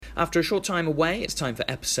After a short time away, it's time for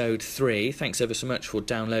episode 3. Thanks ever so much for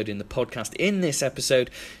downloading the podcast. In this episode,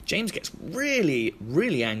 James gets really,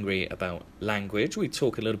 really angry about language. We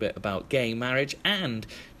talk a little bit about gay marriage and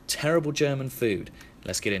terrible German food.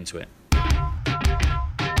 Let's get into it.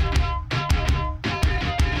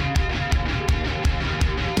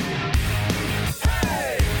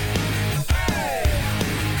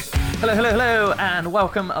 Hello, and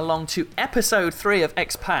welcome along to episode 3 of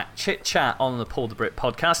Expat Chit Chat on the Paul the Brit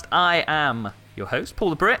podcast. I am your host, Paul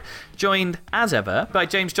the Brit, joined as ever by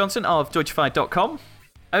James Johnson of Deutschified.com,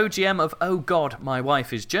 OGM of Oh God, My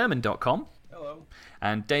Wife Is German.com. Hello.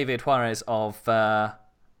 And David Juarez of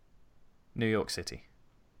New York City.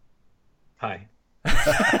 Hi.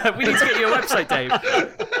 We need to get you a website,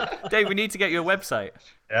 Dave. Dave, we need to get you a website.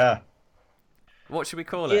 Yeah. What should we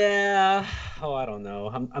call it? Yeah. Oh, I don't know.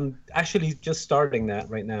 I'm actually just starting that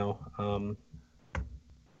right now.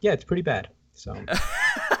 Yeah, it's pretty bad. So.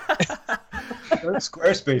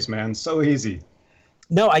 Squarespace, man, so easy.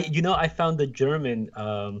 No, I found the German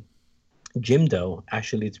Jimdo.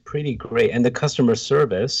 Actually, it's pretty great, and the customer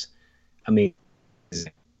service, amazing.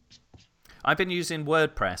 I've been using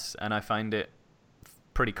WordPress, and I find it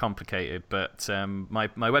pretty complicated, but my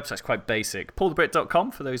website's quite basic.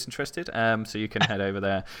 paulthebrit.com for those interested, so you can head over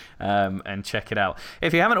there and check it out.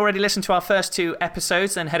 If you haven't already listened to our first 2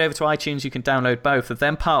 episodes, then head over to iTunes. You can download both of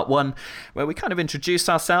them. Part 1, where we kind of introduce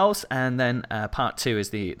ourselves, and then part 2 is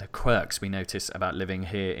the quirks we notice about living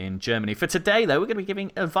here in Germany. For today, though, we're going to be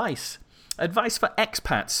giving advice for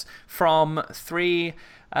expats from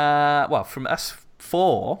from us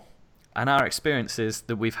 4, and our experiences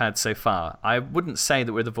that we've had so far. I wouldn't say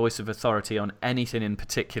that we're the voice of authority on anything in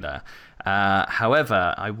particular.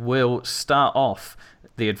 However, I will start off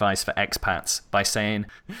the advice for expats by saying,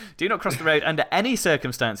 do not cross the road under any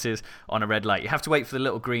circumstances on a red light. You have to wait for the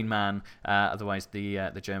little green man, otherwise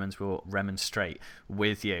the Germans will remonstrate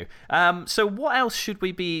with you. So what else should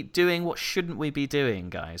we be doing? What shouldn't we be doing,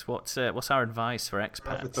 guys? What's our advice for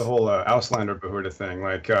expats? With the whole Ausländerbehörde thing,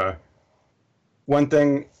 one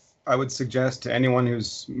thing I would suggest to anyone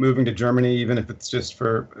who's moving to Germany, even if it's just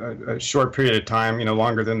for a short period of time,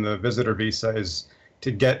 longer than the visitor visa, is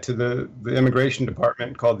to get to the immigration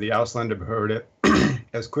department called the Ausländerbehörde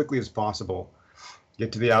as quickly as possible.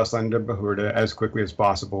 Get to the Ausländerbehörde as quickly as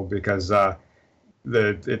possible, because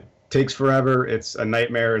it takes forever. It's a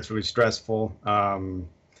nightmare. It's really stressful.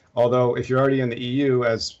 Although if you're already in the EU,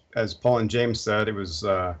 as Paul and James said, it was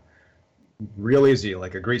real easy,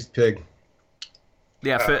 like a greased pig.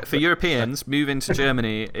 Yeah, for Europeans, moving to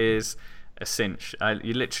Germany is a cinch.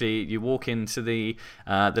 You walk into the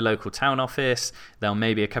local town office. There'll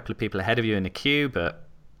maybe a couple of people ahead of you in the queue, but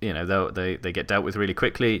they get dealt with really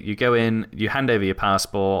quickly. You go in, you hand over your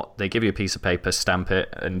passport, they give you a piece of paper, stamp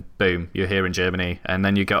it, and boom, you're here in Germany. And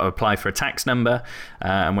then you got to apply for a tax number,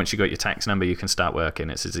 and once you got your tax number, you can start working.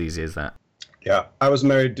 It's as easy as that. Yeah, I was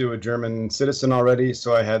married to a German citizen already,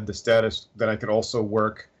 so I had the status that I could also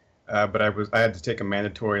work. But I had to take a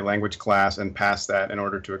mandatory language class and pass that in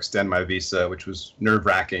order to extend my visa, which was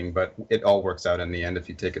nerve-wracking, but it all works out in the end if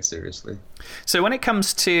you take it seriously. So when it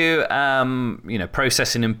comes to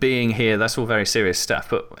processing and being here, that's all very serious stuff.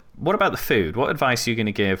 But what about the food? What advice are you going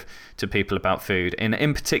to give to people about food,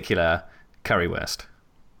 in particular currywurst?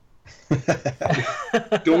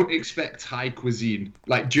 Don't expect high cuisine.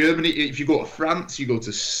 Like Germany, if you go to France, you go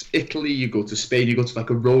to Italy, you go to Spain, you go to like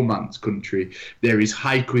a Romance country, there is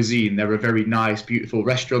high cuisine. There are very nice, beautiful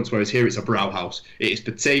restaurants, whereas here it's a Brauhaus. It is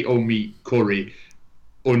potato, meat, curry,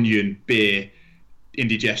 onion, beer,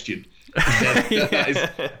 indigestion. That's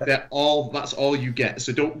all you get.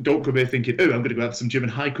 So don't come here thinking, oh, I'm going to go have some German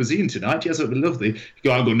high cuisine tonight. Yes, it'll be lovely.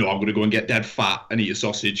 I'm going to go and get dead fat and eat a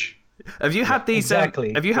sausage. Have you had these?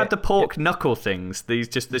 Exactly. Have you had the pork knuckle things?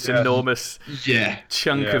 This enormous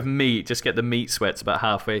chunk of meat. Just get the meat sweats about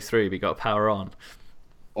halfway through. But you got to power on.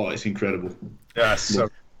 Oh, it's incredible. Yeah, so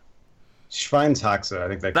Schweinshaxe, I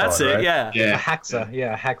think they call That's it. it. Right? Yeah. Haxe.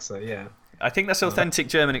 Yeah. I think that's authentic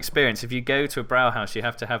German experience. If you go to a Brauhaus, you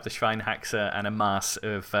have to have the Schweinhaxe and a mass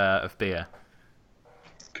of beer.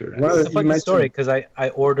 Correct. Well, it's a funny story because I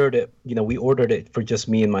ordered it. We ordered it for just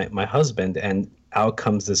me and my husband, and out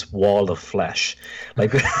comes this wall of flesh.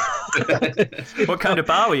 Like, what kind of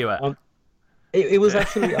bar were you at? It was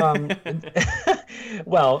actually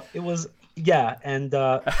well, it was and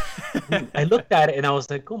I looked at it and I was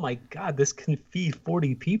like, oh my god, this can feed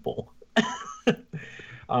 40 people.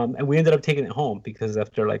 And we ended up taking it home because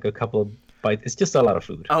after like a couple of bites, it's just a lot of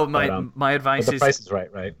food. Oh, my advice is the price is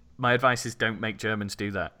right. My advice is don't make Germans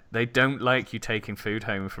do that. They don't like you taking food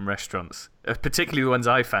home from restaurants, particularly the ones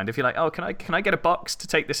I found. If you're like, oh, can I get a box to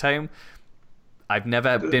take this home? I've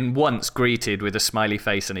never been once greeted with a smiley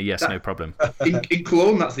face and a yes, no problem. In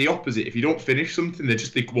Cologne, that's the opposite. If you don't finish something,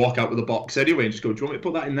 they walk out with a box anyway and just go, do you want me to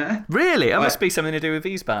put that in there? Really? That must be something to do with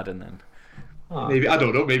Wiesbaden then. Maybe, I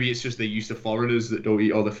don't know. Maybe it's just they're used to foreigners that don't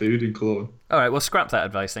eat all the food in Cologne. All right, well, scrap that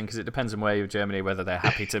advice then, because it depends on where you're in Germany, whether they're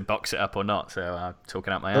happy to box it up or not. So I'm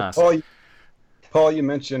talking out my ass. Paul, you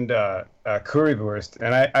mentioned currywurst,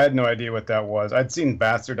 and I had no idea what that was. I'd seen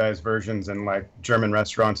bastardized versions in like German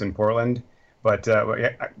restaurants in Portland, but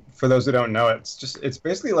for those who don't know, it's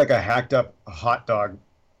basically like a hacked up hot dog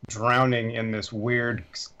drowning in this weird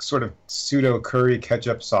sort of pseudo curry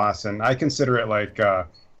ketchup sauce, and I consider it like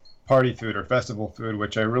party food or festival food,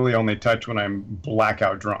 which I really only touch when I'm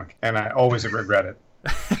blackout drunk, and I always regret it.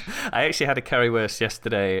 I actually had a currywurst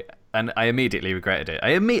yesterday, and I immediately regretted it.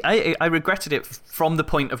 I regretted it from the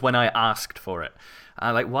point of when I asked for it.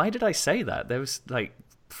 Why did I say that? There was like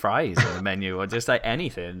fries on the menu, or just like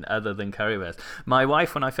anything other than currywurst. My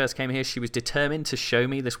wife, when I first came here, she was determined to show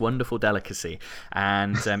me this wonderful delicacy,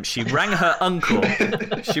 and she rang her uncle.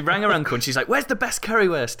 And she's like, "Where's the best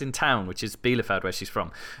currywurst in town?" Which is Bielefeld, where she's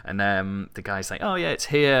from. And the guy's like, "Oh yeah, it's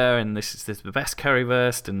here, and this is the best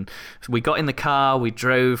currywurst." And we got in the car, we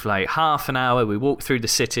drove like half an hour, we walked through the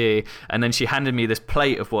city, and then she handed me this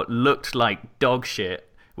plate of what looked like dog shit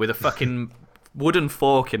with a fucking wooden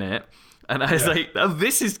fork in it. And I was like, "Oh,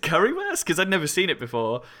 this is currywurst?" Because I'd never seen it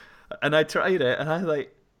before. And I tried it, and I was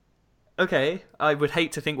like, okay, I would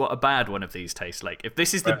hate to think what a bad one of these tastes like. If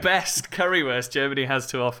this is the best currywurst Germany has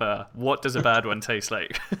to offer, what does a bad one taste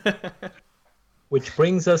like? Which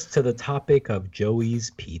brings us to the topic of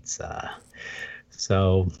Joey's Pizza.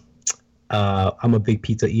 So I'm a big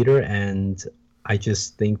pizza eater, and I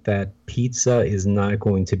just think that pizza is not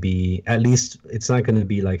going to be, at least it's not going to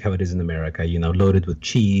be like how it is in America, loaded with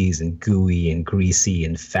cheese and gooey and greasy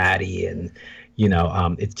and fatty, and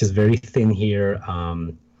it's just very thin here.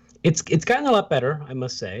 It's gotten a lot better, I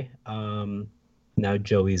must say. Now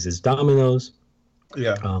Joey's is Domino's.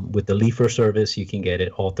 Yeah. With the Liefer service, you can get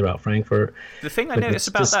it all throughout Frankfurt. The thing I noticed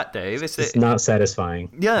about that, Dave, is that it's not satisfying.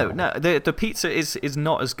 No, the pizza is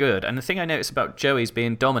not as good. And the thing I noticed about Joey's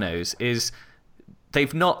being Domino's is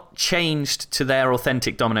they've not changed to their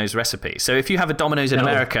authentic Domino's recipe. So if you have a Domino's in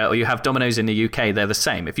America or you have Domino's in the UK, they're the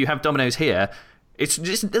same. If you have Domino's here,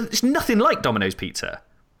 it's nothing like Domino's pizza.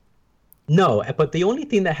 No, but the only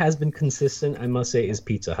thing that has been consistent, I must say, is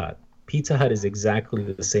Pizza Hut. Pizza Hut is exactly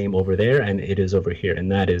the same over there, and it is over here. And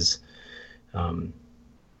that is, I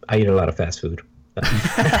eat a lot of fast food.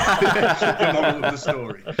 The moral of the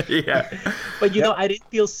story. Yeah. But I didn't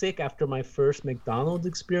feel sick after my first McDonald's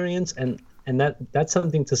experience, and that's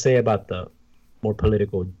something to say about the more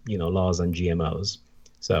political, laws on GMOs.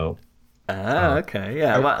 So. Okay,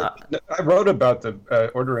 yeah. I wrote about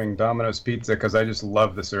the ordering Domino's pizza because I just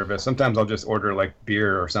love the service. Sometimes I'll just order like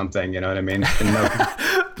beer or something. You know what I mean?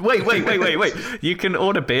 Wait. You can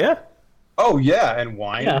order beer? Oh yeah, and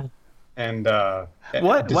wine. Yeah. And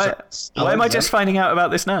what? Why am I just finding out about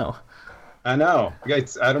this now? I know.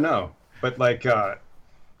 I don't know, but like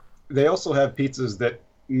they also have pizzas that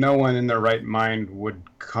no one in their right mind would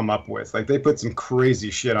come up with. Like they put some crazy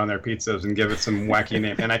shit on their pizzas and give it some wacky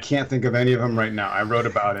name, and I can't think of any of them right now. I wrote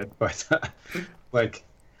about it, but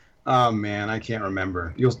oh man, I can't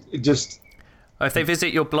remember. If they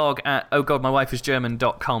visit your blog at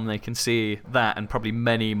ohgodmywifeisgerman.com, they can see that and probably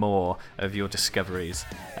many more of your discoveries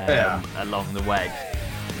along the way.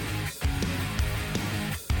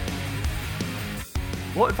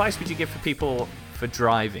 What advice would you give for people for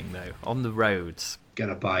driving, though, on the roads? Get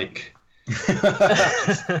a bike.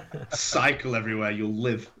 Cycle everywhere, you'll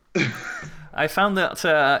live. I found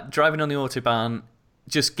that driving on the Autobahn,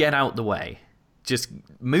 just get out the way. Just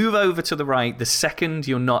move over to the right the second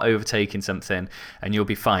you're not overtaking something, and you'll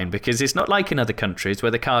be fine. Because it's not like in other countries where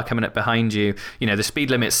the car coming up behind you, the speed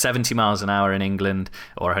limit's 70 miles an hour in England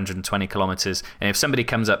or 120 kilometers. And if somebody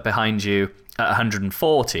comes up behind you at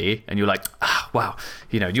 140 and you're like, wow,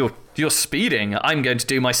 you're speeding, I'm going to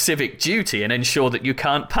do my civic duty and ensure that you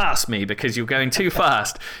can't pass me because you're going too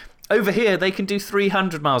fast. Over here, they can do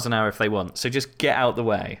 300 miles an hour if they want. So just get out the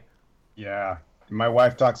way. Yeah. My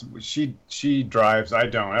wife talks. She drives. I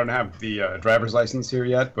don't have the driver's license here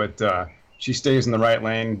yet, but she stays in the right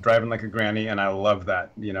lane, driving like a granny, and I love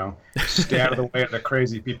that. Stay out of the way of the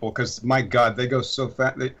crazy people, because my God, they go so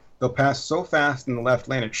fast. They'll pass so fast in the left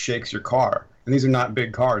lane it shakes your car. And these are not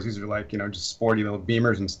big cars. These are like just sporty little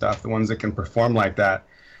Beamers and stuff. The ones that can perform like that.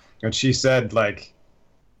 And she said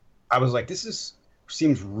I was like, this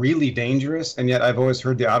seems really dangerous, and yet I've always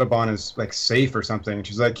heard the Autobahn is like safe or something. And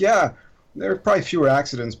she's like, yeah. There are probably fewer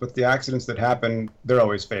accidents, but the accidents that happen, they're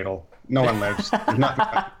always fatal. No one lives. There's nothing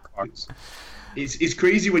about cars. It's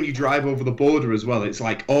crazy when you drive over the border as well. It's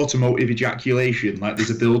like automotive ejaculation. Like there's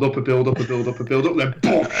a build up, then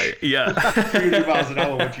boom, Yeah. 300 miles an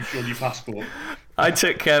hour once you've shown your passport. I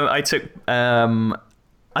took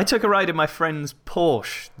a ride in my friend's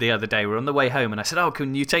Porsche the other day. We were on the way home, and I said, "Oh,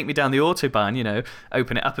 can you take me down the autobahn? You know,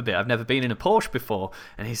 open it up a bit. I've never been in a Porsche before."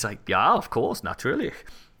 And he's like, "Yeah, of course, naturally."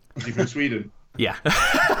 Is he from Sweden? Yeah.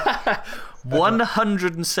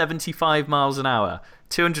 175 miles an hour,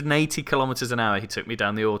 280 kilometers an hour. He took me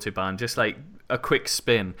down the autobahn, just like a quick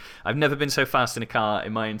spin. I've never been so fast in a car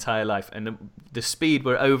in my entire life, and the speed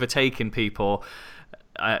we're overtaking people.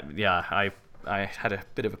 I had a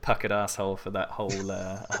bit of a puckered asshole for that whole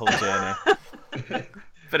journey,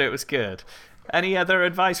 but it was good. Any other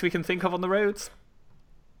advice we can think of on the roads?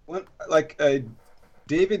 Well, like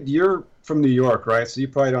David, you're from New York, right? So you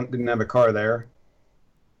probably didn't have a car there.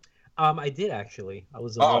 I did actually. I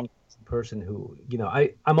was the one person who,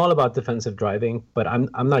 I'm all about defensive driving, but I'm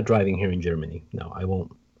not driving here in Germany. No, I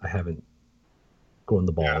won't. I haven't grown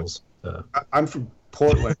the balls. Yeah. I'm from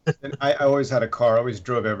Portland, and I always had a car. I always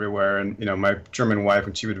drove everywhere, and my German wife,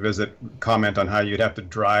 when she would visit, comment on how you'd have to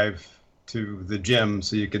drive to the gym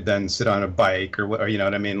so you could then sit on a bike or you know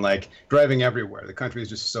what I mean, like driving everywhere. The country is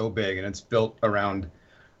just so big, and it's built around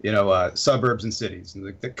suburbs and cities,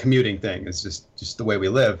 and the commuting thing is just the way we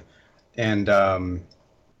live. And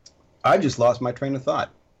I just lost my train of thought.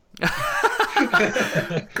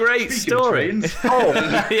 Great story.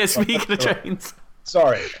 Yeah, speaking of trains.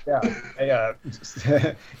 Sorry. Yeah.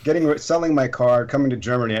 Selling my car, coming to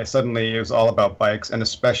Germany, it was all about bikes, and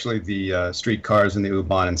especially the street cars and the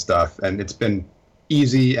U-Bahn and stuff. And it's been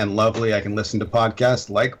easy and lovely. I can listen to podcasts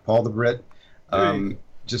like Paul the Brit.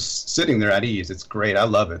 Just sitting there at ease. It's great. I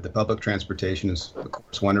love it. The public transportation is, of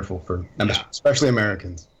course, wonderful especially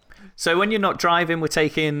Americans. So when you're not driving, we're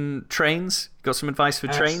taking trains. Got some advice for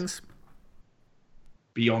trains?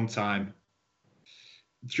 Be on time.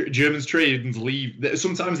 German trains leave.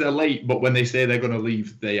 Sometimes they're late, but when they say they're going to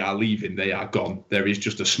leave, they are leaving. They are gone. There is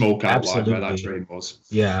just a smoke outline where that train was.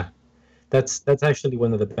 Yeah, that's actually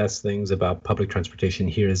one of the best things about public transportation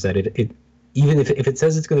here is that it even if it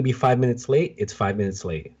says it's going to be 5 minutes late, it's 5 minutes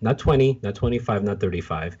late. Not 20, not 25, not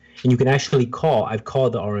 35. And you can actually call. I've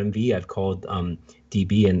called the RMV. I've called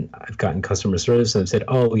DB, and I've gotten customer service, and I've said,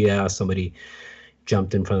 "Oh yeah, somebody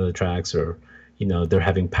jumped in front of the tracks, or they're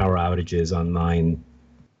having power outages on line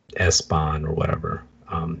S-Bahn or whatever."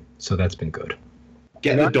 So that's been good.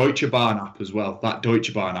 Get the Deutsche Bahn app as well. That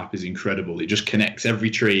Deutsche Bahn app is incredible. It just connects every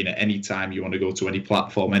train at any time you want to go to any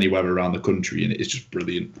platform anywhere around the country, and it's just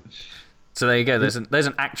brilliant. So there you go. There's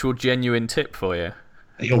an actual genuine tip for you.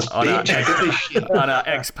 On our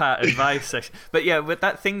expat advice section. But yeah, with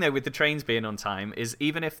that thing though, with the trains being on time, is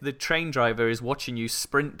even if the train driver is watching you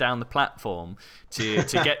sprint down the platform to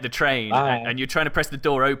get the train, and you're trying to press the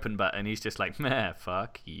door open button, he's just like, "Meh,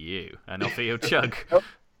 fuck you," and off he'll chug.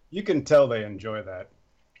 You can tell they enjoy that.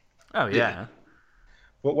 Oh yeah.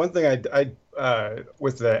 Well, one thing I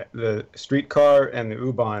with the streetcar and the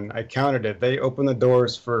U-Bahn, I counted it. They open the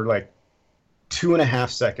doors for like 2.5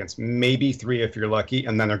 seconds, maybe 3 if you're lucky,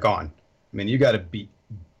 and then they're gone. I mean, you got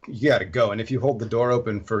to go. And if you hold the door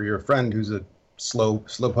open for your friend who's a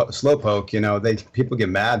slowpoke, people get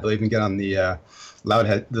mad. They'll even get on the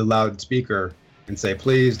loudspeaker and say,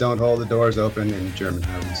 "Please don't hold the doors open," in German.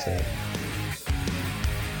 How do you say it?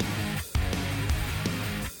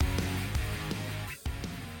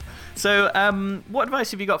 So, what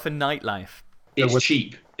advice have you got for nightlife? It's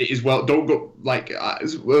cheap. It is don't go like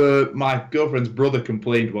my girlfriend's brother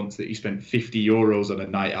complained once that he spent €50 on a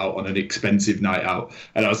night out, on an expensive night out,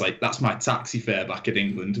 and I was like, that's my taxi fare back in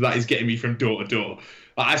England. That is getting me from door to door.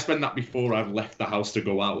 I spend that before I've left the house to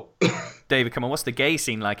go out. David, come on, what's the gay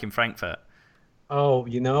scene like in Frankfurt? Oh,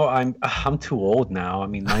 I'm too old now. I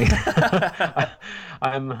mean, I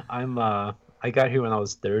got here when I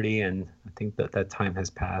was 30, and I think that time has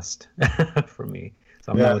passed for me.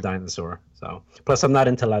 So I'm not a dinosaur. So plus I'm not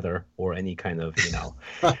into leather or any kind of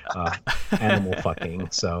animal fucking.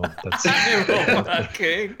 So that's animal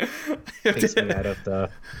fucking takes me out of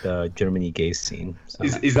the Germany gay scene. So.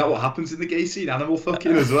 Is that what happens in the gay scene? Animal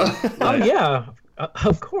fucking as well? Oh yeah,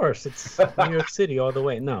 of course. It's New York City all the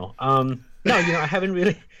way. No, I haven't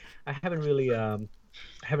really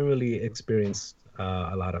experienced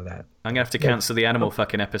a lot of that. I'm gonna have to cancel the animal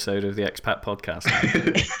fucking episode of the Expat Podcast.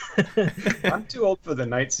 I'm too old for the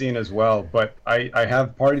night scene as well, but I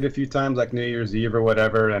have partied a few times, like New Year's Eve or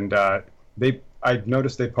whatever, and I've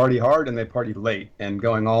noticed they party hard and they party late and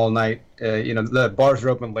going all night. The bars are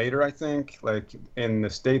open later, I think. Like in the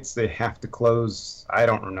States, they have to close. I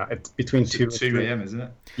don't know. It's between 2 a.m., isn't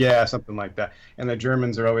it? Yeah, something like that. And the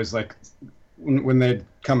Germans are always like when they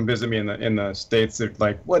come visit me in the States, they're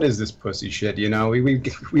like, "What is this pussy shit?" You know, we're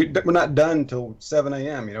not done till 7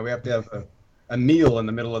 a.m. You know, we have to have a meal in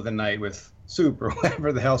the middle of the night with soup or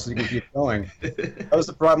whatever the hell so you can keep going. That was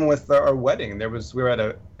the problem with our wedding. We were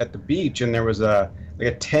at the beach, and there was a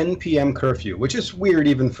 10 p.m. curfew, which is weird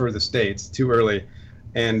even for the States, too early,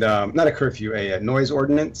 and not a curfew, a noise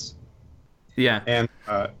ordinance. Yeah. And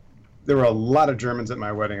there were a lot of Germans at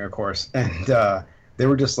my wedding, of course, and they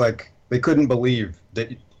were just like, they couldn't believe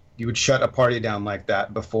that you would shut a party down like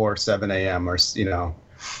that before 7 a.m. or, you know.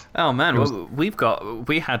 Oh man, well,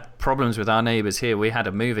 we had problems with our neighbours here. We had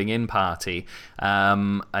a moving in party,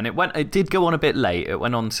 and it did go on a bit late. It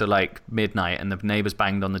went on to like midnight, and the neighbours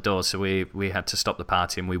banged on the door, so we had to stop the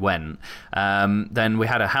party and we went. Then we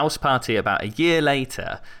had a house party about a year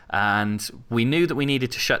later, and we knew that we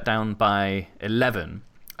needed to shut down by 11.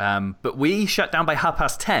 But we shut down by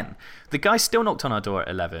 10:30. The guy still knocked on our door at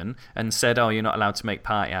 11 and said, "Oh, you're not allowed to make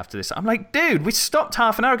party after this." I'm like, dude, we stopped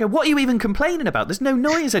half an hour ago. What are you even complaining about? There's no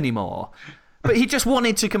noise anymore. But he just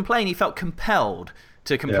wanted to complain. He felt compelled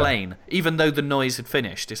to complain, even though the noise had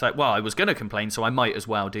finished. It's like, well, I was going to complain, so I might as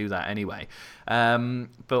well do that anyway.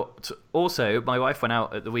 But also, my wife went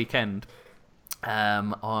out at the weekend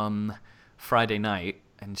on Friday night,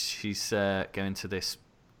 and she's going to this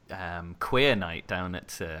queer night down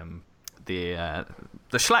at the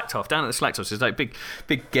Schlachthof, down at the Schlachthof. So it's like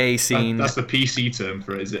big gay scene. That's the PC term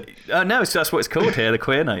for it, is it? No, so that's what it's called here, the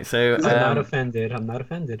queer night. So I'm not offended. I'm not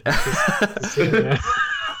offended.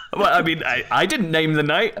 Well, I mean, I didn't name the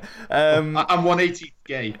night. I'm 180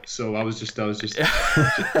 gay, so I was just.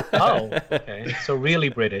 Oh, okay. So really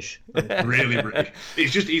British. Really British.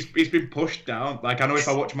 It's just he's been pushed down. Like, I know if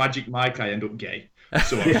I watch Magic Mike, I end up gay.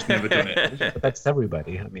 So I've just never done it. But that's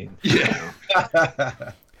everybody. I mean, yeah.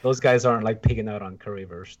 Those guys aren't like pigging out on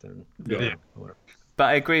currywurst and whatever. But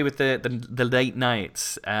I agree with the late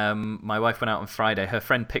nights. My wife went out on Friday. Her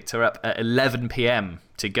friend picked her up at 11 p.m.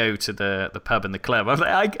 to go to the pub and the club. I was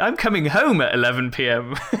like, I'm coming home at 11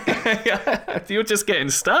 p.m. You're just getting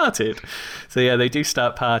started. So yeah, they do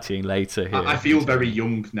start partying later here. I feel very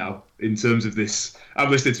young now in terms of this. I've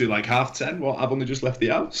listened to it like 10:30. Well, I've only just left the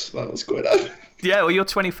house. Like, what's going on? Yeah, well, you're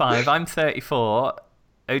 25. I'm 34.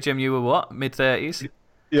 OGM, you were what? Mid-30s?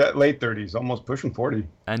 Yeah, late 30s, almost pushing 40.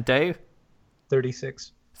 And Dave?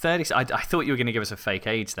 36. 30. I thought you were going to give us a fake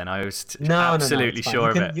age then. I was absolutely sure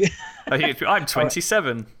of it. I'm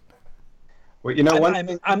 27. Well, you know,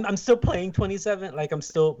 I'm still playing 27. Like, I'm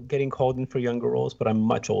still getting called in for younger roles, but I'm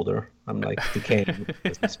much older. I'm like decaying.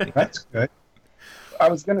 That's good. I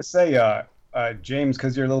was going to say, James,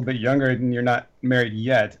 because you're a little bit younger and you're not married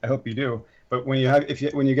yet. I hope you do. But when you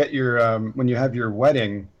have your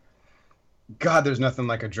wedding, God, there's nothing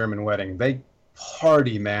like a German wedding. They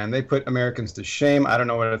party, man. They put Americans to shame. I don't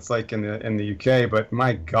know what it's like in the UK, but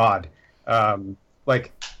my God,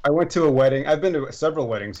 like I went to a wedding. I've been to several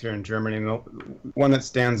weddings here in Germany, and the one that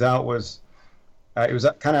stands out was it was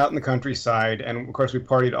kind of out in the countryside, and of course we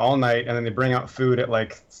partied all night, and then they bring out food at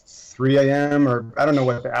like 3 a.m. or I don't know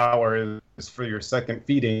what the hour is for your second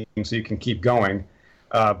feeding, so you can keep going.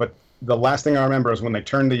 But the last thing I remember is when they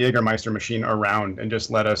turned the Jägermeister machine around and just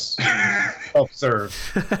let us self-serve.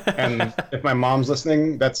 And if my mom's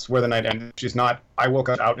listening, that's where the night ended. She's not. I woke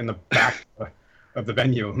up out in the back of the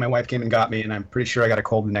venue. My wife came and got me, and I'm pretty sure I got a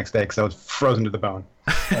cold the next day because I was frozen to the bone.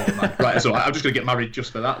 Oh, man. Right, so I'm just going to get married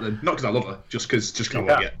just for that then. Not because I love her, just because I want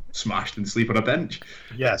to get smashed and sleep on a bench.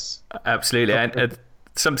 Yes. Absolutely. And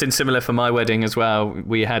something similar for my wedding as well.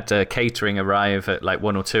 We had catering arrive at like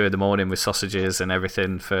 1 or 2 in the morning with sausages and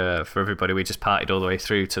everything for everybody. We just partied all the way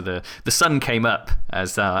through to the sun came up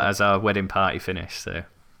as our wedding party finished. So,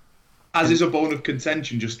 as is a bone of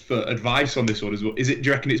contention, just for advice on this one as well. Do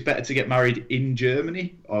you reckon it's better to get married in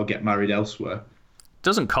Germany or get married elsewhere?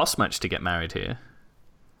 Doesn't cost much to get married here.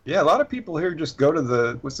 Yeah, a lot of people here just go to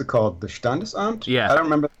the what's it called, the Standesamt. Yeah, I don't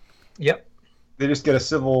remember. Yep. They just get a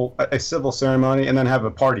civil ceremony and then have a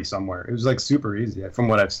party somewhere. It was like super easy from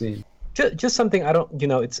what I've seen. Just something I don't,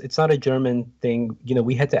 it's not a German thing.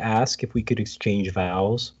 We had to ask if we could exchange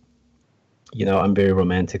vows. I'm very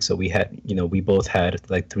romantic, so we both had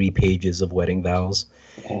like 3 pages of wedding vows,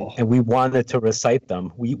 and we wanted to recite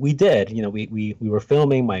them. We did. We were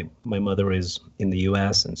filming. My mother is in the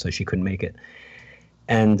U.S. and so she couldn't make it,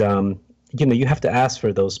 and you have to ask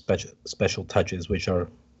for those special touches, which are,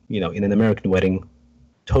 in an American wedding,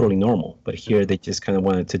 totally normal. But here they just kind of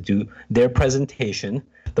wanted to do their presentation,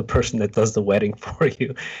 the person that does the wedding for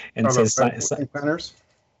you, and says, sign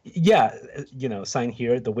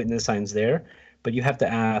here, the witness signs there. But you have to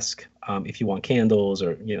ask if you want candles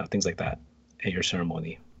or, things like that at your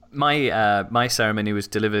ceremony. my ceremony was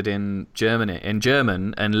delivered in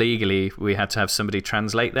German, and legally we had to have somebody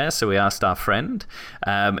translate there. So we asked our friend,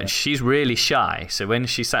 and she's really shy. So when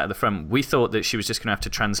she sat at the front, we thought that she was just going to have to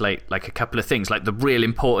translate like a couple of things, like the real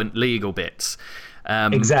important legal bits.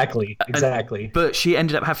 Exactly. But she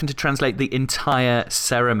ended up having to translate the entire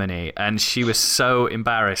ceremony, and she was so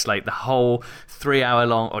embarrassed. Like the whole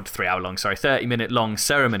 30-minute long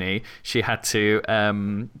ceremony, she had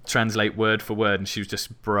to translate word for word, and she was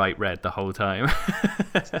just bright red the whole time.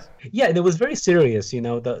 Yeah, and it was very serious,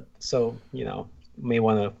 so may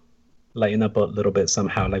want to lighten up a little bit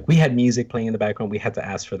somehow. Like we had music playing in the background. We had to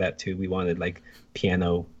ask for that too. We wanted like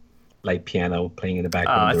light piano playing in the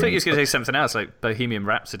background. I thought you were going to say something else, like Bohemian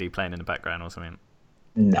Rhapsody playing in the background or something.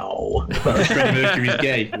 No. Freddie Mercury's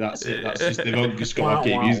gay. That's it. That's just they've just got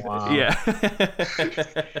gay music. Yeah.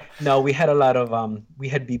 No, we had a lot of we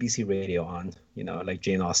had BBC Radio on, like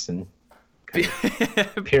Jane Austen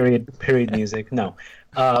period music. No.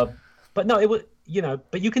 But no, it was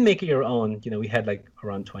but you can make it your own. We had like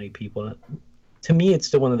around 20 people. To me, it's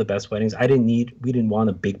still one of the best weddings. We didn't want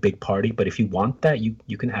a big party, but if you want that,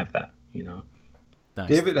 you can have that, Nice.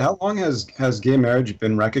 David, how long has gay marriage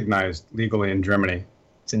been recognized legally in Germany?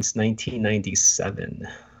 Since 1997.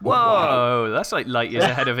 Whoa, wow. That's like light years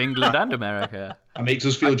ahead of England and America. That makes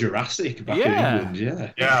us feel Jurassic back in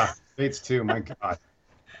England, Yeah, States too, my God.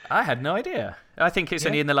 I had no idea. I think it's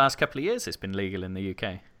only in the last couple of years it's been legal in the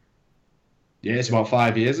UK. Yeah, it's about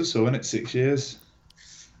 5 years or so, isn't it? 6 years.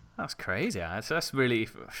 That's crazy. That's really...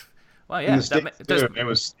 Well, yeah. In the States, it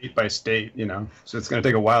was state by state, so it's going to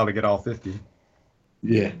take a while to get all 50.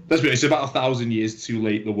 Yeah, it's about 1,000 years too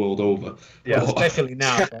late the world over. Yeah, especially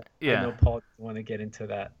now. That yeah, I know Paul doesn't want to get into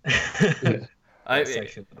that, that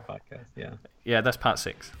section of the podcast. Yeah. Yeah, that's part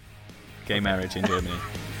 6. Gay marriage in Germany.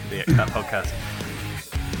 The Expat Podcast.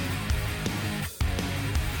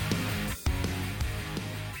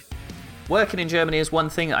 Working in Germany is one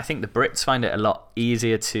thing. I think the Brits find it a lot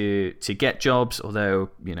easier to get jobs, although,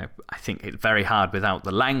 I think it's very hard without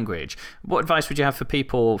the language. What advice would you have for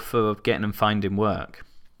people for getting and finding work?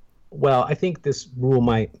 Well, I think this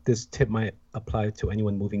tip might apply to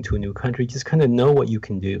anyone moving to a new country. Just kind of know what you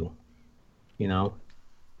can do, and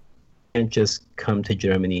just come to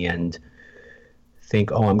Germany and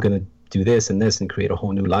think, oh, I'm going to do this and this and create a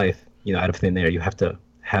whole new life, out of thin air. You have to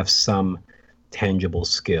have some tangible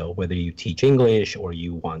skill, whether you teach English or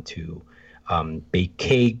you want to bake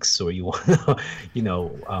cakes or you want to,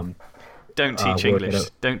 don't teach English.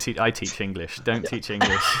 I teach English. Don't teach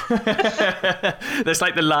English. That's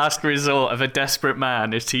like the last resort of a desperate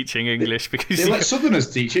man is teaching English because they let Southerners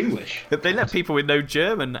teach English. They let people with no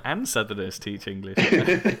German and Southerners teach English.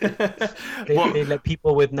 They let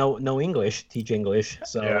people with no English teach English.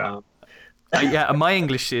 So. Yeah. And my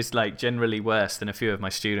English is like generally worse than a few of my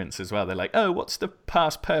students as well. They're like, "Oh, what's the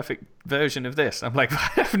past perfect version of this?" I'm like,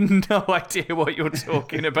 I have no idea what you're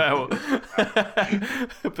talking about.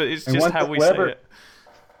 But it's just how we say it.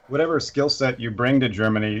 Whatever skill set you bring to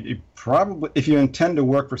Germany, you probably, if you intend to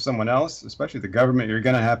work for someone else, especially the government, you're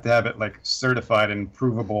going to have it like certified and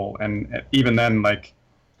provable. And even then, like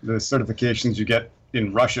the certifications you get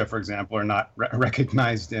in Russia, for example, are not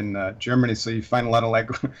recognized in Germany. So you find a lot of like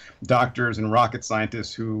doctors and rocket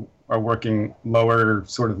scientists who are working lower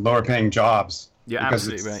paying jobs. Yeah,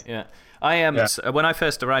 absolutely right. Yeah. I am. When I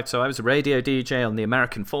first arrived, so I was a radio DJ on the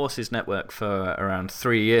American Forces Network for around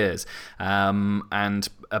 3 years. And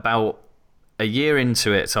about a year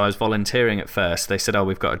into it, so I was volunteering at first, they said, "Oh,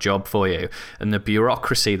 we've got a job for you." And the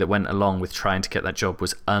bureaucracy that went along with trying to get that job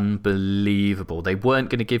was unbelievable. They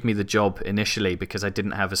weren't going to give me the job initially because I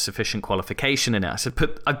didn't have a sufficient qualification in it. I said,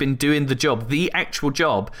 "But I've been doing the job, the actual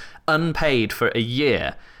job, unpaid for a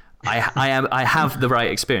year. I have the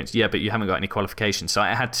right experience." "Yeah, but you haven't got any qualifications." So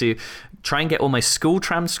I had to try and get all my school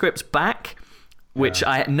transcripts back, which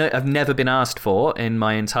I've never been asked for in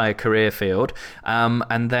my entire career field.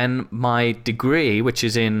 And then my degree, which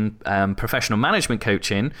is in professional management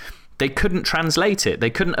coaching, they couldn't translate it.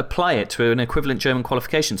 They couldn't apply it to an equivalent German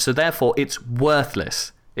qualification. So therefore, it's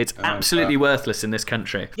worthless. It's absolutely worthless in this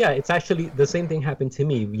country. Yeah, it's actually the same thing happened to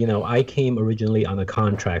me. I came originally on a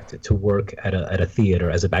contract to work at a theater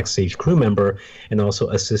as a backstage crew member and also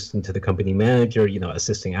assistant to the company manager,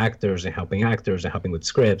 assisting actors and helping with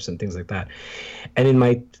scripts and things like that. And in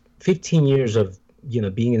my 15 years of,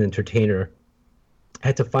 being an entertainer, I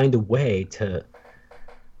had to find a way to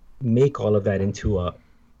make all of that into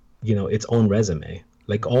its own resume.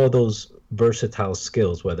 Like all those versatile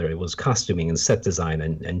skills, whether it was costuming and set design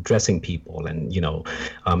and dressing people and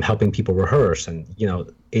helping people rehearse, and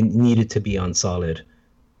it needed to be on solid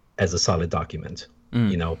as a solid document.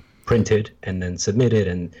 printed and then submitted,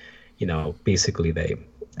 and basically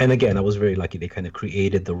and again, I was very lucky. They kind of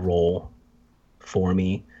created the role for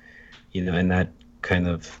me, and that kind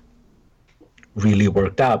of really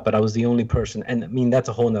worked out. But I was the only person, and I mean, that's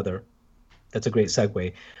a great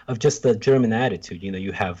segue of just the German attitude.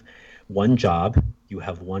 You have one job, you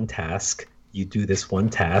have one task, you do this one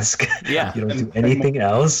task. Yeah. You don't do anything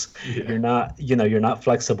else. Yeah. You're not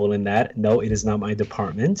flexible in that. No, it is not my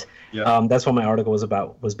department. Yeah. That's what my article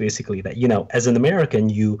was basically that, as an American,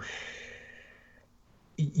 you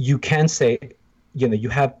can say, you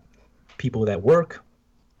have people that work,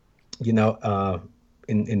 in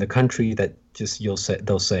the country that just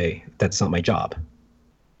they'll say that's not my job,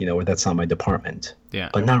 or that's not my department. Yeah.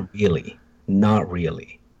 But not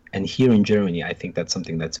really. And here in Germany, I think that's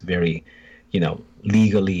something that's very,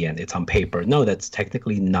 legally, and it's on paper. No, that's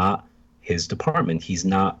technically not his department. He's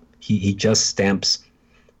not. He just stamps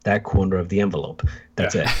that corner of the envelope.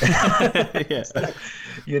 That's it. Yes.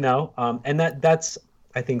 And that's,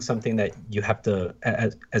 I think, something that you have to,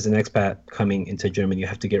 as an expat coming into Germany, you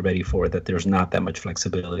have to get ready for, that there's not that much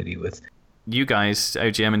flexibility with. You guys,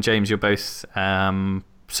 OGM and James, you're both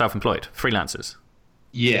self-employed, freelancers.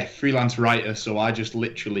 Yeah, freelance writer. So I just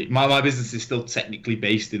literally, my business is still technically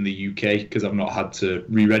based in the UK because I've not had to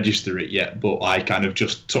re-register it yet. But I kind of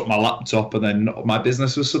just took my laptop and then my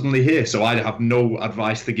business was suddenly here. So I have no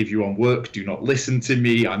advice to give you on work. Do not listen to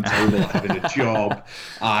me. I'm terrible at having a job.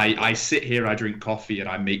 I sit here, I drink coffee, and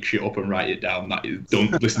I make shit up and write it down.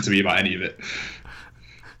 Don't listen to me about any of it.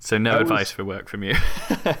 So no advice for work from you.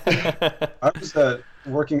 I was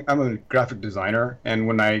working. I'm a graphic designer, and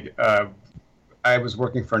when I was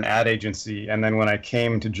working for an ad agency, and then when I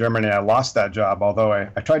came to Germany, I lost that job. Although I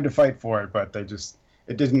tried to fight for it, but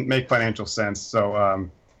it didn't make financial sense. So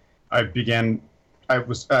I became a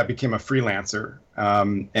freelancer,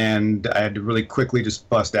 and I had to really quickly just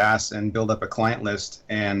bust ass and build up a client list.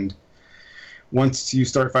 And once you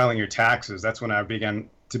start filing your taxes, that's when I began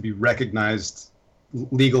to be recognized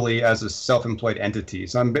legally as a self-employed entity.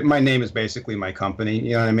 So my name is basically my company.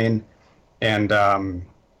 You know what I mean? And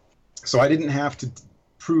so I didn't have to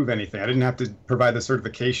prove anything. I didn't have to provide the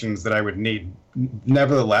certifications that I would need.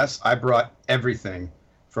 Nevertheless, I brought everything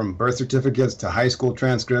from birth certificates to high school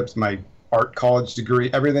transcripts, my art college degree,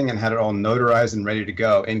 everything, and had it all notarized and ready to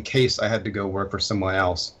go in case I had to go work for someone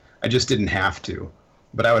else. I just didn't have to.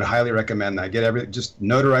 But I would highly recommend that. Just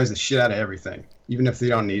notarize the shit out of everything, even if you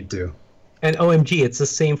don't need to. And OMG, it's the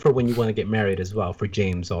same for when you want to get married as well, for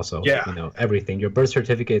James also. Yeah. Everything. Your birth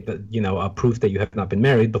certificate, a proof that you have not been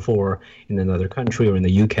married before in another country or in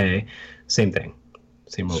the UK. Same thing.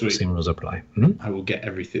 Same rules apply. Mm-hmm. I will get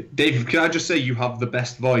everything. Dave, can I just say you have the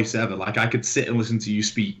best voice ever? Like, I could sit and listen to you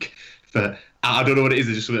speak for, I don't know what it is,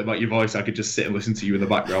 there's just something about your voice. I could just sit and listen to you in the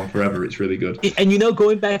background forever. It's really good. And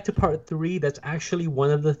going back to part 3, that's actually one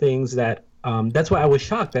of the things that, that's why I was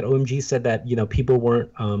shocked that OMG said that, people weren't,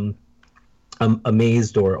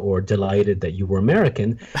 amazed or delighted that you were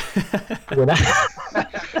American. When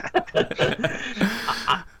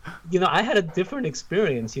I had a different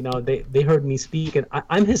experience. They heard me speak, and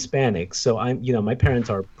I'm Hispanic, so I'm, my parents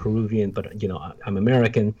are Peruvian, but I'm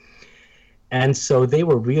American, and so they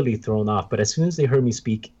were really thrown off. But as soon as they heard me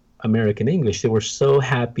speak American English, they were so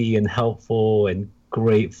happy and helpful and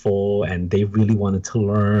grateful, and they really wanted to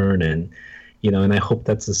learn, and and I hope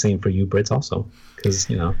that's the same for you Brits also, because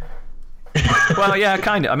Well, yeah,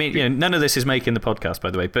 kind of. I mean, none of this is making the podcast,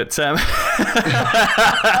 by the way. But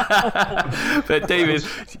but David,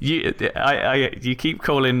 you keep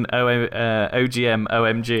calling OGM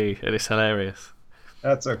OMG, and it's hilarious.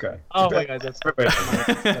 That's okay. Oh my God, that's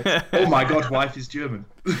oh my God, wife is German.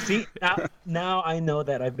 See, now I know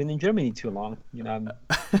that I've been in Germany too long. I'm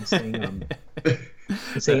saying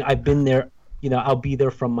I've been there. I'll be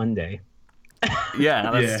there from Monday.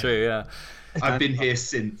 Yeah, that's true. Yeah, I've been here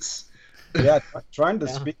since. Yeah, trying to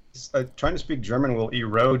speak German will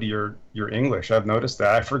erode your English. I've noticed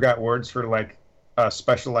that. I forgot words for like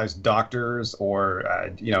specialized doctors or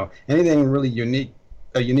anything really unique.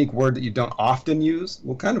 A unique word that you don't often use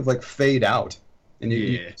will kind of like fade out, and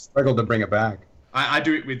you struggle to bring it back. I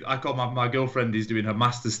do it with. I call my girlfriend is doing her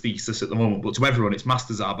master's thesis at the moment, but to everyone it's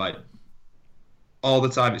Mastersarbeit. All the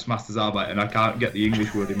time it's Mastersarbeit, and I can't get the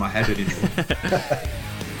English word in my head anymore.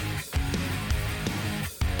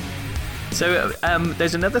 So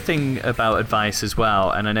there's another thing about advice as well,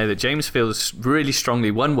 and I know that James feels really strongly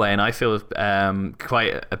one way, and I feel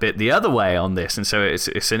quite a bit the other way on this, and so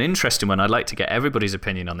it's an interesting one. I'd like to get everybody's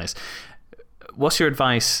opinion on this. What's your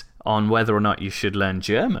advice on whether or not you should learn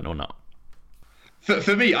German or not?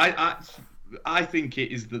 For me, I think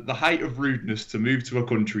it is the height of rudeness to move to a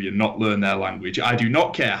country and not learn their language. I do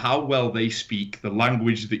not care how well they speak the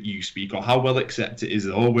language that you speak, or how well accepted it is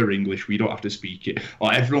that, oh, we're English, we don't have to speak it,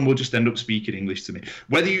 or everyone will just end up speaking English to me.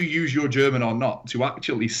 Whether you use your German or not, to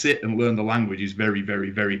actually sit and learn the language is very, very,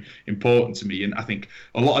 very important to me. And I think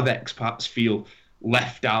a lot of expats feel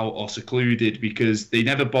left out or secluded because they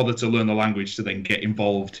never bother to learn the language to then get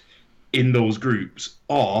involved in those groups,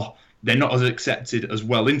 or they're not as accepted as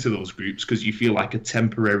well into those groups because you feel like a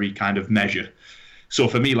temporary kind of measure. So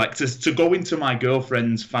for me, like to go into my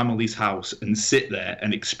girlfriend's family's house and sit there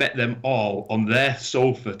and expect them all on their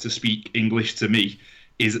sofa to speak English to me,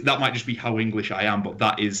 that might just be how English I am, but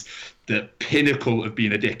that is the pinnacle of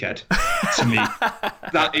being a dickhead to me.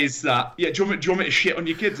 That is that. Yeah, do you want me to shit on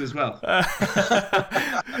your kids as well?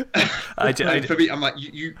 For me, I'm like,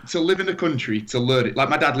 you to live in a country, to learn it. Like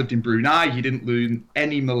my dad lived in Brunei, he didn't learn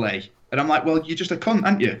any Malay. And I'm like, well, you're just a cunt,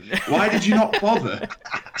 aren't you? Why did you not bother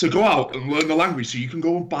to go out and learn the language so you can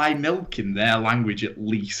go and buy milk in their language at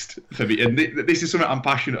least? For me, and this is something I'm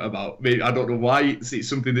passionate about. Maybe, I don't know why. It's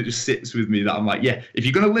something that just sits with me that I'm like, yeah, if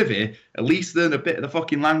you're going to live here, at least learn a bit of the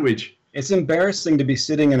fucking language. It's embarrassing to be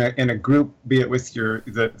sitting in a group, be it with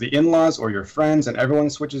the in-laws or your friends, and everyone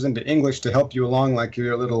switches into English to help you along, like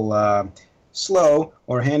you're a little slow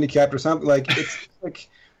or handicapped or something. Like it's like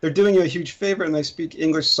they're doing you a huge favor, and they speak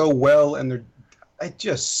English so well, and it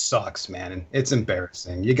just sucks, man. And it's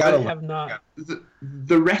embarrassing. You gotta have not.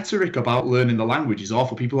 The rhetoric about learning the language is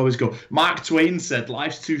awful. People always go, Mark Twain said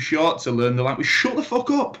life's too short to learn the language. Shut the fuck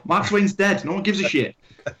up. Mark Twain's dead. No one gives a shit.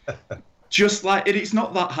 Just like it's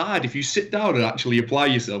not that hard if you sit down and actually apply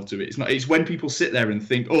yourself to it. It's not. It's when people sit there and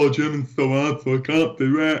think, "Oh, German's so hard, so I can't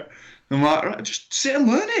do it." I'm like, right, just sit and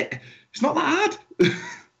learn it. It's not that hard.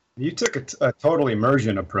 You took a total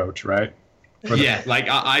immersion approach, right? Yeah, like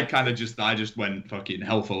I just went fucking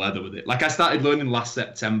hell for leather with it. Like I started learning last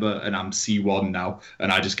September, and I'm C1 now, and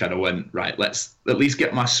I just kind of went, right, let's at least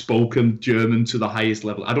get my spoken German to the highest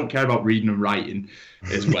level. I don't care about reading and writing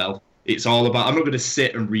as well. It's all about, I'm not going to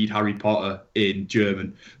sit and read Harry Potter in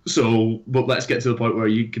German. But let's get to the point where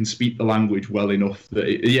you can speak the language well enough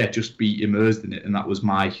that, just be immersed in it. And that was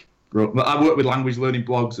I work with language learning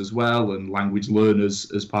blogs as well, and language learners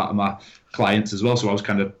as part of my clients as well. So I was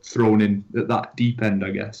kind of thrown in at that deep end, I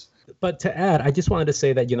guess. But to add, I just wanted to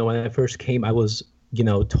say that, when I first came, I was,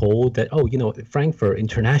 told that, Frankfurt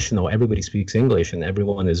International, everybody speaks English, and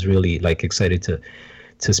everyone is really like excited to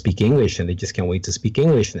speak English, and they just can't wait to speak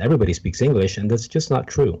English, and everybody speaks English, and that's just not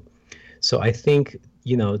true. So I think,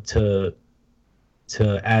 to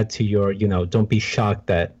add to your, don't be shocked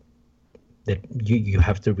that you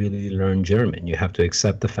have to really learn German. You have to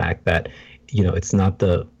accept the fact that, it's not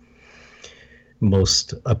the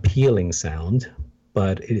most appealing sound,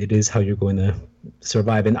 but it is how you're going to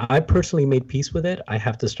survive. And I personally made peace with it. I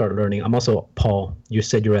have to start learning. I'm also, Paul, you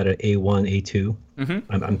said you're at an A1, A2.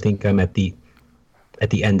 Mm-hmm. I think I'm at the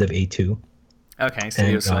end of A2. Okay, so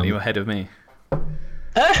you're slightly ahead of me.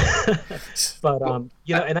 But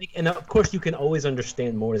and of course you can always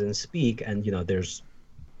understand more than speak, and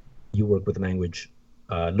you work with language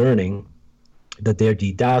learning. The Der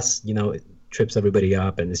Die Das, it trips everybody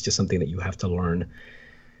up, and it's just something that you have to learn.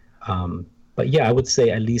 But yeah, I would say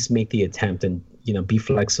at least make the attempt, and be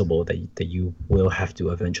flexible that you will have to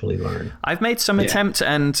eventually learn. I've made some attempt,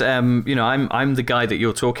 and I'm the guy that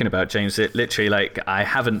you're talking about, James. It literally, like, I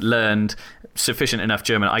haven't learned sufficient enough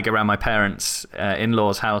German. I go around my parents'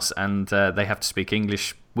 in-laws' house, and they have to speak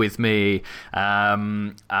English with me.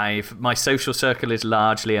 My social circle is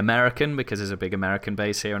largely American because there's a big American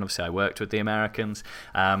base here, and obviously I worked with the Americans.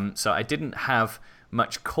 So I didn't have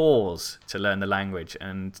much cause to learn the language,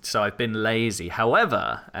 and so I've been lazy.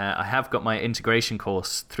 However, I have got my integration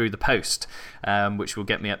course through the post, which will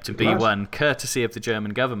get me up to B1, courtesy of the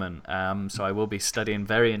German government. So I will be studying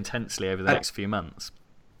very intensely over the next few months.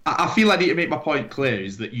 I feel I need to make my point clear,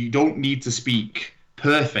 is that you don't need to speak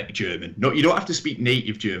perfect German. No, you don't have to speak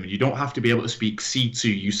native German. You don't have to be able to speak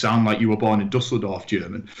C2. You sound like you were born in Dusseldorf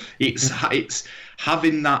German. It's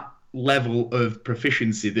having that level of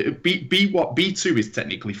proficiency that B2 is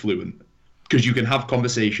technically fluent, because you can have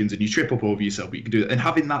conversations and you trip up over yourself, but you can do that. And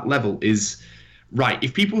having that level is right.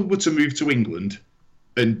 If people were to move to England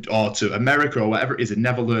or to America or whatever it is and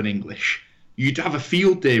never learn English, you'd have a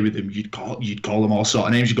field day with them. You'd call them all sort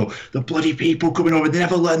of names. You'd go, the bloody people coming over, they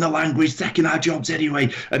never learn the language, taking our jobs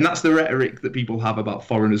anyway. And that's the rhetoric that people have about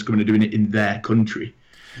foreigners coming and doing it in their country.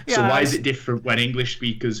 Yeah, so why is it different when English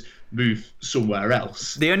speakers move somewhere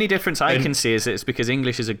else? The only difference I can see is it's because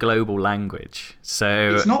English is a global language.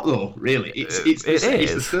 So it's not, though, really. It's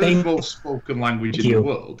the third most spoken language in the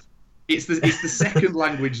world. it's the second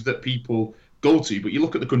language that people go to. But you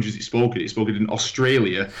look at the countries it's spoken in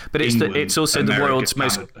Australia, but England, it's also America,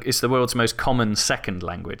 the world's most common second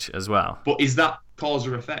language as well. But is that cause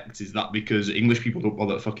or effect? Is that because English people don't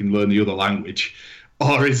bother to fucking learn the other language,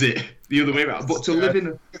 or is it the other way around? But to live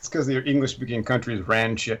in it's because the English-speaking countries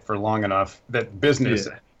ran shit for long enough that business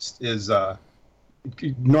is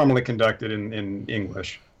normally conducted in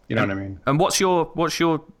English. You know what I mean? And what's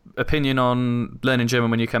your opinion on learning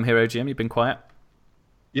German when you come here, OGM? You've been quiet.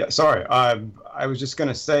 Yeah, sorry. I was just going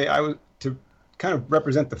to say, to kind of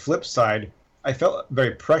represent the flip side, I felt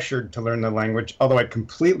very pressured to learn the language, although I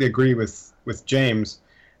completely agree with James.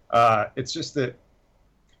 It's just that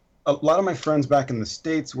a lot of my friends back in the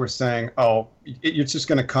States were saying, oh, it's just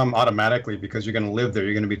going to come automatically because you're going to live there.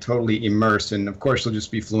 You're going to be totally immersed. And of course, you'll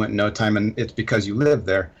just be fluent in no time. And it's because you live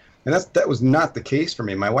there. And that was not the case for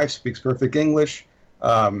me. My wife speaks perfect English.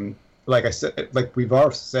 Like I said, like we've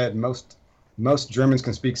all said, most Germans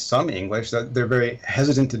can speak some English. They're very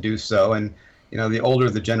hesitant to do so. And, the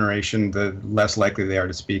older the generation, the less likely they are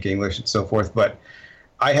to speak English and so forth. But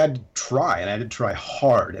I had to try, and I had to try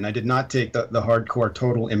hard. And I did not take the hardcore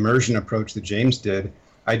total immersion approach that James did.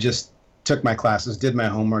 I just took my classes, did my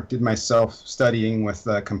homework, did my self-studying with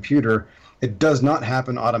a computer. It does not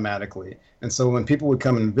happen automatically. And so when people would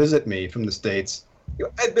come and visit me from the States,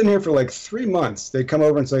 I'd been here for like 3 months. They'd come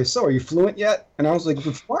over and say, so are you fluent yet? And I was like,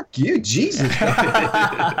 well, fuck you, Jesus.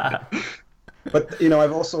 But,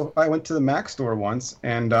 I went to the Mac store once,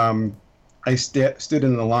 and I stood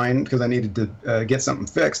in the line because I needed to get something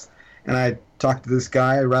fixed. And I talked to this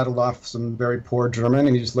guy. I rattled off some very poor German,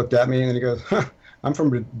 and he just looked at me, and he goes, I'm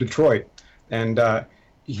from Detroit. And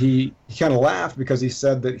he kind of laughed because he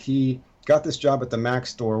said that he got this job at the Mac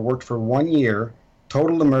store, worked for 1 year,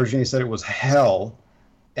 total immersion. He said it was hell,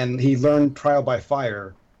 and he learned trial by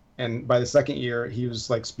fire. And by the second year, he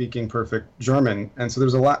was like speaking perfect German. And so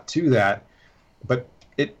there's a lot to that, but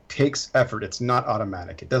it takes effort. It's not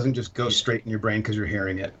automatic. It doesn't just go straight in your brain because you're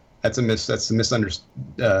hearing it. That's a misunderstanding.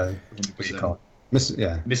 What do you call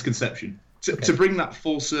it? Misconception. To bring that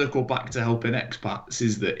full circle back to helping expats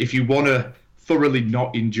is that if you want to thoroughly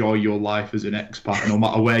not enjoy your life as an expat, no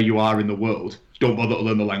matter where you are in the world, don't bother to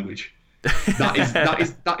learn the language.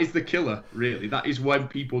 That is the killer, really. That is when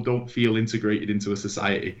people don't feel integrated into a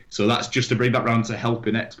society. So that's just to bring that round to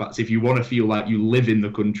helping expats. If you want to feel like you live in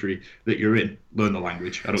the country that you're in, learn the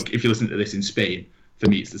language. If you listen to this in Spain,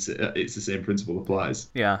 for me, it's the same principle applies.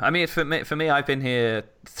 Yeah, I mean, for me, I've been here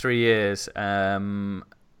 3 years.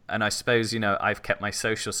 And I suppose, I've kept my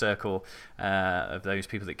social circle of those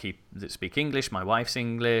people that speak English. My wife's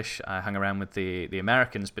English. I hung around with the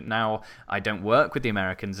Americans, but now I don't work with the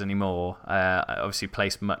Americans anymore. I obviously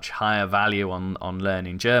place much higher value on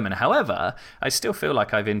learning German. However, I still feel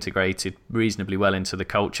like I've integrated reasonably well into the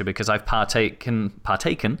culture because I've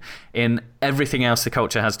partaken in everything else the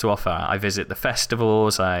culture has to offer. I visit the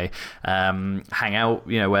festivals. I hang out,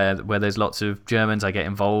 where there's lots of Germans. I get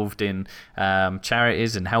involved in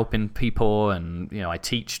charities and helping people, and I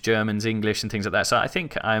teach Germans English and things like that. So I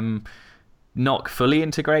think I'm not fully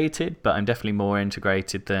integrated, but I'm definitely more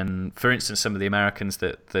integrated than, for instance, some of the Americans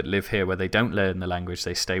that live here where they don't learn the language.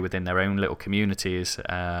 They stay within their own little communities,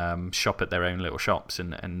 shop at their own little shops,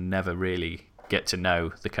 and never really get to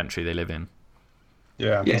know the country they live in.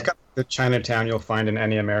 Yeah. It's kind of the Chinatown you'll find in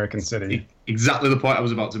any American city. Exactly the point I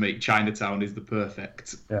was about to make. Chinatown is the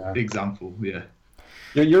perfect example. Yeah.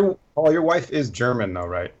 Your wife is German, though,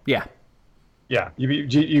 right? Yeah. Yeah.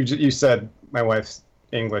 You said my wife's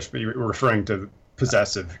English, but you were referring to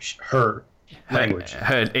possessive, her language.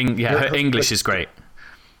 Her English is great.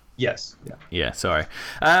 Yes. Yeah. Sorry.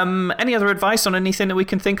 Any other advice on anything that we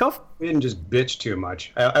can think of? We didn't just bitch too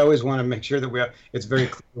much. I always want to make sure that it's very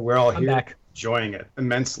clear we're all here back. Enjoying it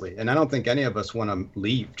immensely, and I don't think any of us want to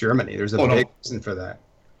leave Germany. There's a big reason for that.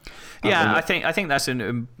 Yeah, I think that's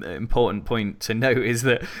an important point to note, is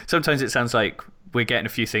that sometimes it sounds like we're getting a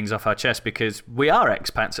few things off our chest because we are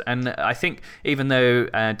expats, and I think even though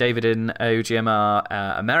David and OGM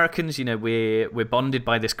are Americans, we're bonded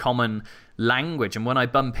by this common language. And when I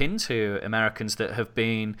bump into Americans that have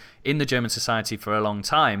been in the German society for a long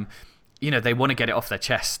time, they want to get it off their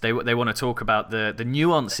chest. They want to talk about the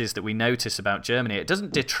nuances that we notice about Germany. It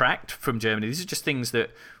doesn't detract from Germany. These are just things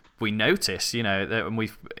that we notice, and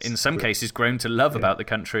we've, in some cases, grown to love about the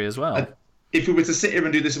country as well. If we were to sit here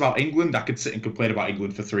and do this about England, I could sit and complain about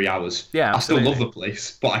England for 3 hours. Yeah, absolutely. I still love the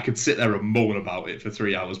place, but I could sit there and moan about it for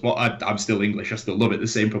 3 hours. But I'm still English. I still love it. The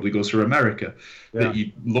same probably goes for America. Yeah. That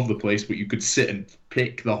you love the place, but you could sit and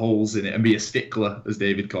pick the holes in it and be a stickler, as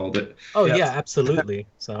David called it. Oh, yeah, absolutely.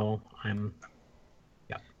 So I'm...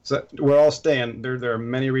 So we're all staying. There are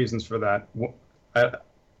many reasons for that.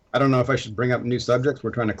 I don't know if I should bring up new subjects.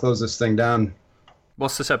 We're trying to close this thing down.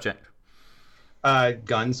 What's the subject?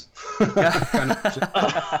 Guns. Ooh,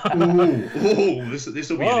 this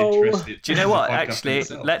will be an interesting. Do you know what? podcast Actually, in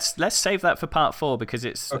itself. let's save that for part 4 because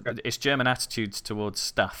it's Okay. German attitudes towards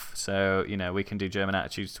stuff. So we can do German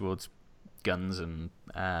attitudes towards guns and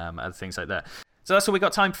other things like that. So that's all we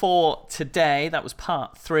got time for today. That was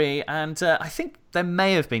part 3, and I think there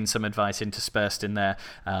may have been some advice interspersed in there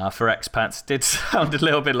for expats. It did sound a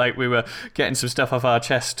little bit like we were getting some stuff off our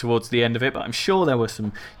chest towards the end of it, but I'm sure there were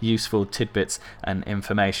some useful tidbits and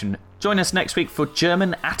information. Join us next week for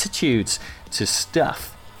German attitudes to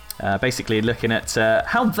stuff. Basically looking at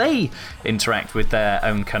how they interact with their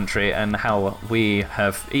own country and how we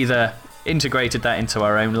have either integrated that into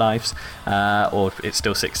our own lives or it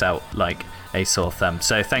still sticks out like a sore thumb.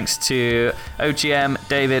 So thanks to OGM,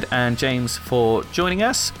 David and James for joining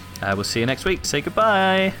us. We'll see you next week. Say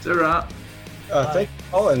goodbye. Ta-ra. Thank you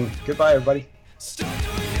all, and goodbye, everybody. Stop!